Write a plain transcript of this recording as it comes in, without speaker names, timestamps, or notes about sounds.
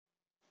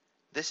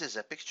This is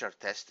a picture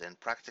test in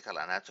practical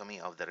anatomy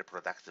of the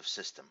reproductive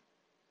system.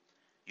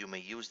 You may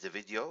use the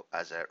video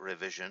as a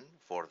revision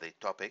for the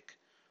topic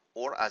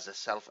or as a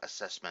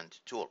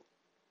self-assessment tool.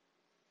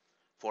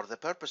 For the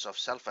purpose of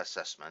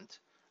self-assessment,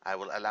 I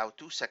will allow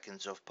 2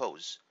 seconds of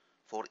pause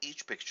for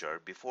each picture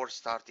before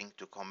starting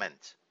to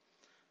comment,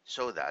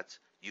 so that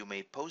you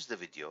may pause the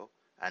video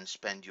and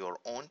spend your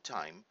own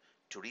time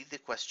to read the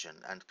question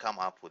and come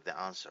up with the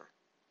answer.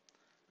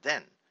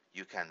 Then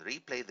you can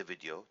replay the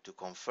video to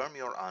confirm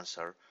your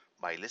answer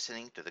by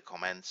listening to the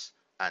comments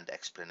and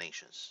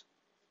explanations.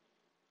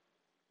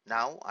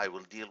 Now I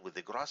will deal with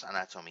the gross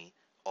anatomy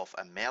of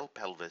a male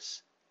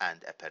pelvis and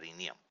a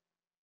perineum.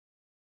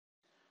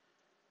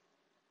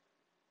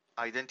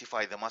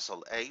 Identify the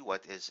muscle A.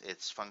 What is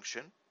its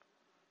function?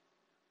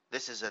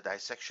 This is a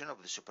dissection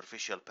of the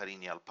superficial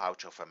perineal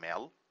pouch of a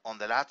male. On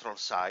the lateral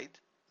side,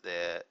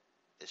 the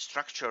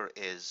structure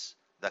is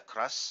the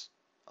crus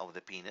of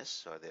the penis.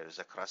 So there is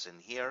a crus in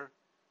here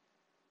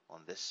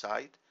on this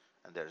side,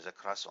 and there is a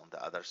crus on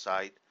the other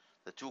side.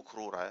 The two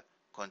crura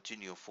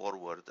continue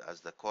forward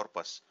as the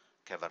corpus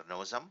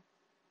cavernosum.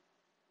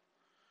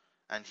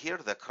 And here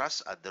the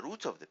crus at the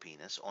root of the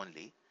penis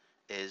only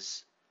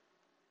is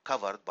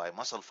covered by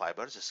muscle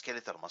fibers,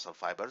 skeletal muscle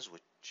fibers,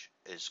 which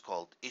is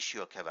called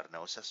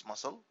ischiocavernosus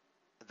muscle.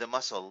 The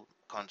muscle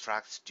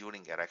contracts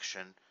during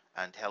erection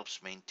and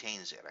helps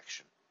maintains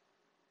erection.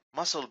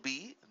 Muscle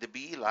B, the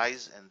B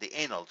lies in the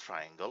anal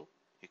triangle.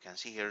 You can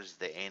see here's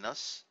the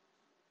anus,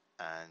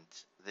 and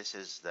this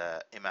is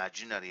the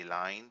imaginary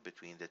line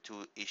between the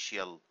two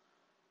ischial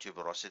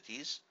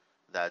tuberosities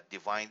that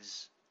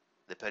divides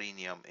the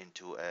perineum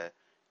into a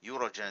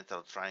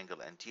urogenital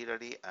triangle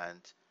anteriorly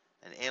and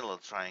an anal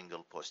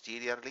triangle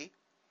posteriorly.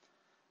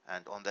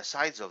 And on the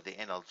sides of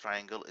the anal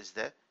triangle is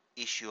the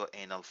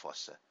ischioanal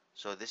fossa.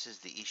 So this is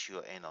the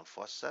ischioanal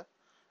fossa,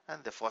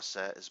 and the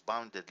fossa is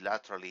bounded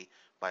laterally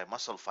by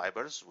muscle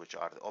fibers, which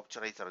are the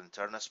obturator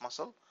internus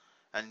muscle,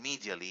 and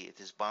medially it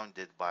is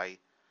bounded by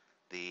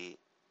the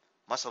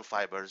muscle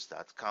fibers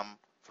that come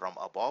from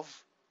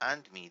above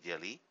and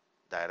medially,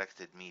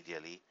 directed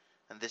medially,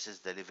 and this is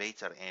the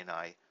levator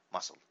ani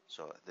muscle.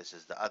 So this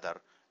is the other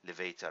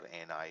levator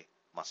ani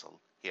muscle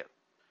here.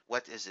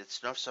 What is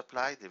its nerve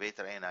supply? The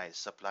levator ani is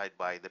supplied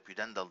by the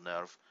pudendal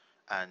nerve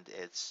and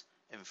its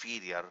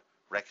inferior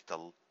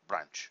rectal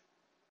branch.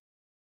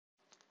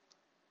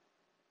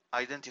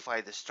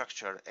 Identify the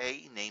structure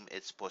A, name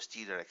its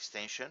posterior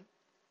extension.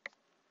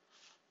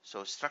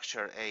 So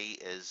structure A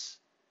is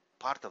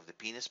part of the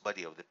penis,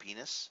 body of the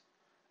penis,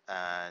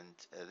 and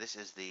this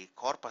is the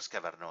corpus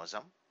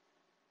cavernosum.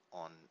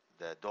 On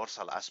the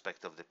dorsal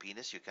aspect of the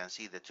penis, you can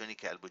see the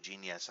tunica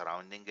albuginea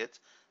surrounding it,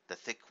 the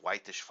thick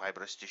whitish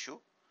fibrous tissue.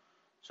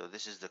 So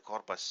this is the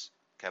corpus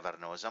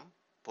cavernosum.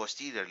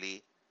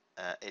 Posteriorly,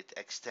 it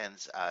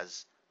extends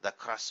as the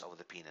crus of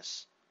the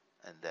penis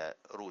and the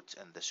root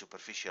and the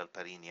superficial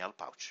perineal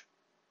pouch.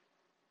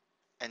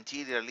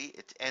 Anteriorly,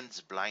 it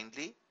ends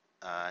blindly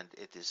and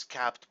it is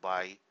capped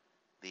by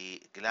the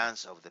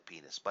glans of the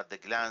penis, but the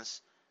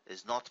glans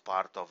is not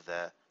part of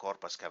the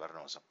corpus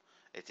cavernosum.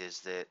 It is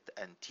the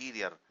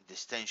anterior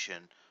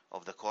distension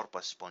of the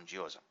corpus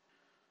spongiosum.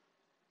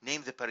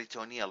 Name the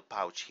peritoneal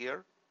pouch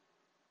here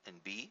in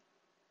B.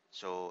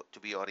 So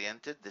to be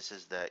oriented, this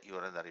is the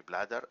urinary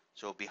bladder.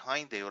 So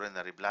behind the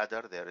urinary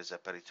bladder, there is a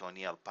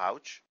peritoneal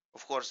pouch.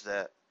 Of course,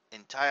 the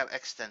entire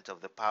extent of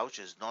the pouch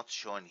is not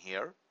shown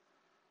here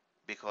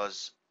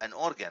because an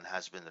organ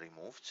has been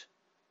removed.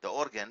 The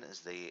organ is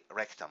the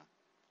rectum.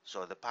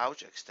 So the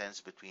pouch extends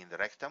between the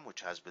rectum,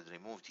 which has been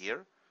removed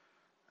here,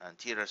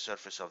 anterior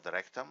surface of the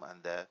rectum,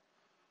 and the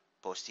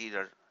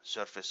posterior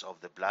surface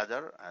of the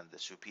bladder and the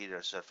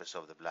superior surface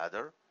of the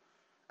bladder.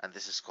 And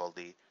this is called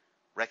the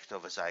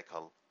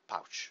rectovesical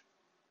pouch.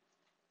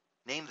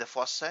 Name the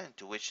fossa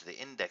into which the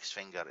index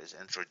finger is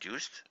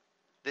introduced.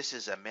 This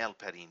is a male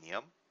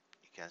perineum.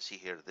 You can see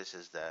here this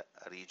is the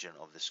region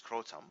of the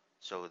scrotum.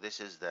 So this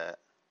is the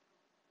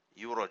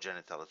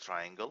urogenital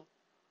triangle,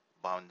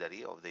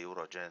 boundary of the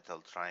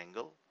urogenital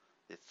triangle.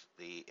 It's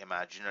the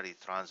imaginary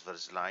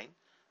transverse line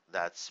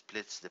that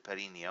splits the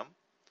perineum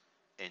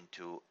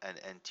into an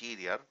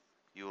anterior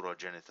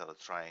urogenital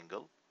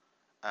triangle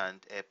and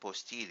a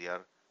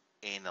posterior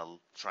anal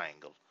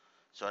triangle.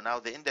 So now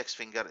the index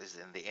finger is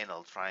in the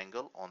anal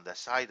triangle on the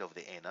side of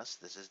the anus.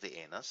 This is the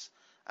anus,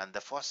 and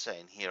the fossa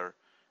in here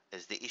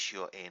is the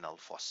ischioanal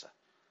fossa.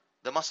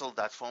 The muscle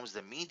that forms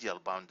the medial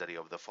boundary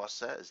of the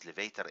fossa is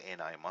levator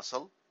ani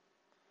muscle,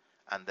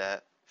 and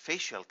the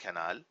fascial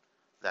canal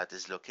that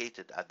is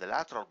located at the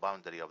lateral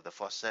boundary of the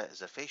fossa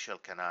is a fascial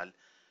canal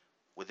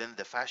within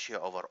the fascia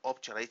over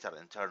obturator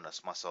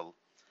internus muscle,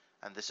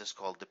 and this is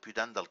called the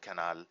pudendal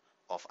canal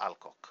of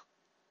Alcock.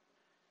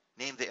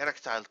 Name the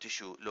erectile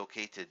tissue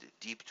located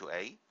deep to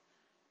A.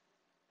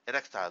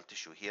 Erectile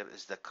tissue here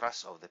is the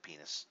crus of the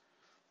penis.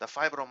 The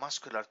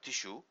fibromuscular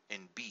tissue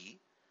in B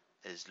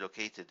is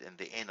located in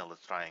the anal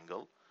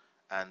triangle,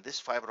 and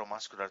this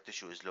fibromuscular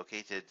tissue is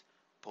located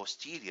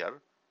posterior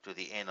to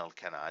the anal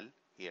canal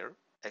here,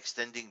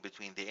 extending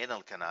between the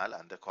anal canal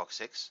and the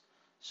coccyx.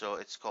 So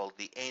it's called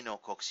the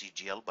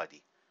anococcygeal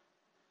body.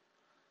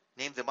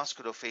 Name the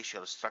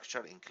musculofacial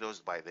structure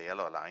enclosed by the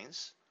yellow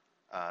lines.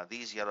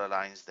 These yellow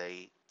lines,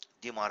 they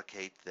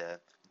demarcate the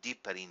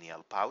deep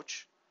perineal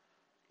pouch.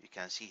 You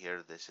can see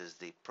here, this is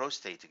the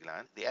prostate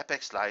gland. The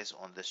apex lies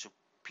on the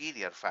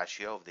superior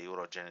fascia of the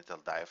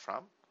urogenital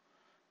diaphragm,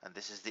 and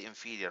this is the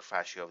inferior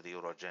fascia of the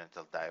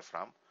urogenital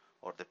diaphragm,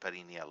 or the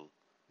perineal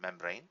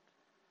membrane.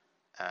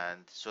 And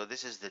so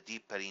this is the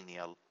deep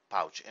perineal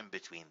pouch in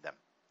between them.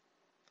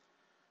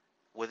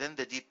 Within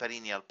the deep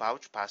perineal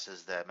pouch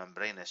passes the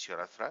membranous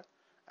urethra,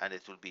 and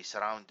it will be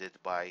surrounded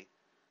by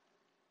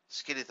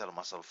skeletal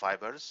muscle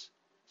fibers,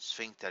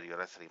 sphincter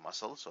urethral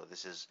muscle. So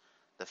this is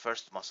the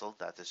first muscle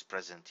that is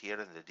present here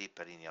in the deep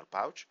perineal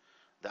pouch.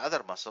 The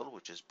other muscle,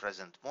 which is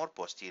present more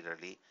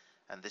posteriorly,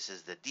 and this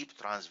is the deep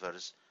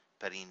transverse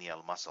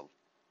perineal muscle.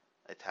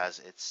 It has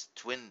its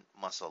twin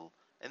muscle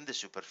in the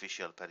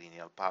superficial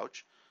perineal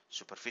pouch,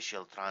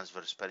 superficial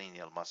transverse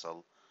perineal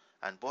muscle,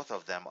 and both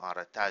of them are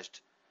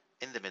attached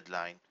in the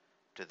midline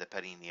to the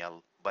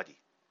perineal body.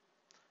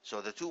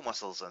 So the two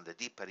muscles in the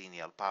deep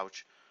perineal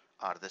pouch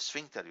are the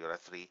sphincter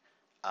urethrae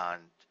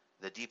and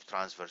the deep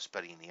transverse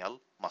perineal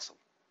muscle.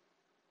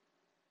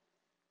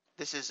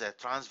 This is a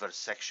transverse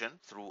section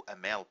through a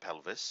male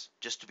pelvis.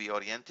 Just to be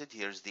oriented,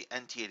 here's the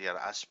anterior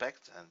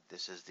aspect and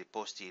this is the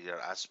posterior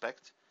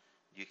aspect.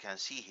 You can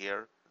see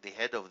here the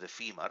head of the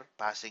femur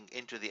passing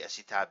into the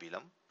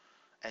acetabulum.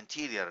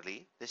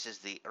 Anteriorly, this is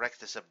the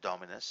rectus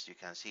abdominis. You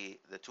can see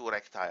the two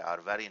recti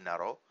are very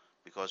narrow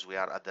because we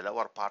are at the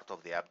lower part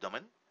of the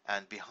abdomen.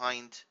 And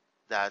behind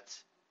that,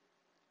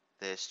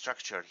 the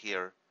structure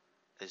here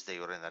is the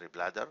urinary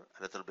bladder,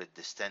 a little bit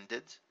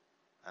distended,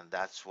 and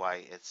that's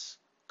why it's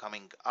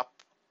coming up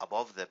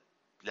above the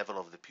level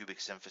of the pubic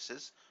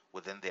symphysis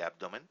within the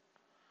abdomen.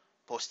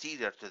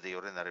 Posterior to the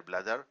urinary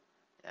bladder,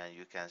 and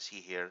you can see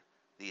here,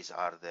 these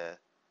are the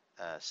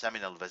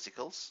seminal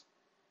vesicles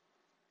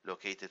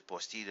located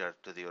posterior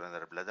to the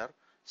urinary bladder,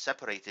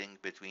 separating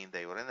between the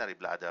urinary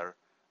bladder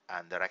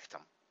and the rectum.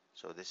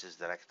 So this is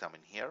the rectum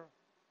in here.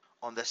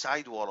 On the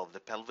side wall of the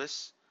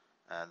pelvis,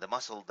 the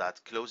muscle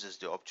that closes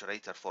the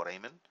obturator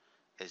foramen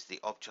is the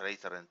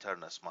obturator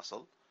internus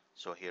muscle.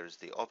 So here's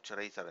the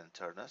obturator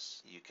internus.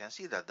 You can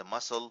see that the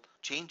muscle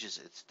changes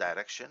its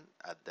direction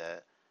at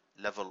the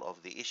level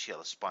of the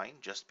ischial spine,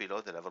 just below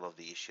the level of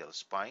the ischial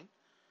spine,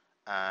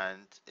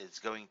 and it's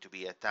going to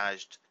be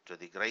attached to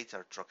the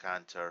greater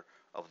trochanter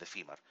of the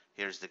femur.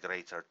 Here's the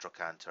greater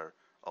trochanter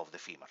of the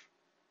femur.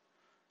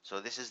 So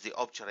this is the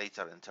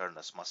obturator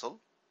internus muscle.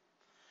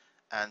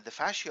 And the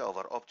fascia of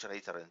our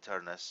obturator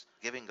internus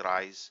giving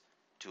rise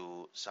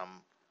to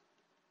some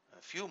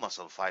few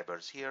muscle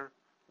fibers here,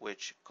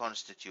 which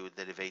constitute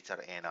the levator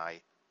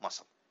ani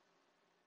muscle.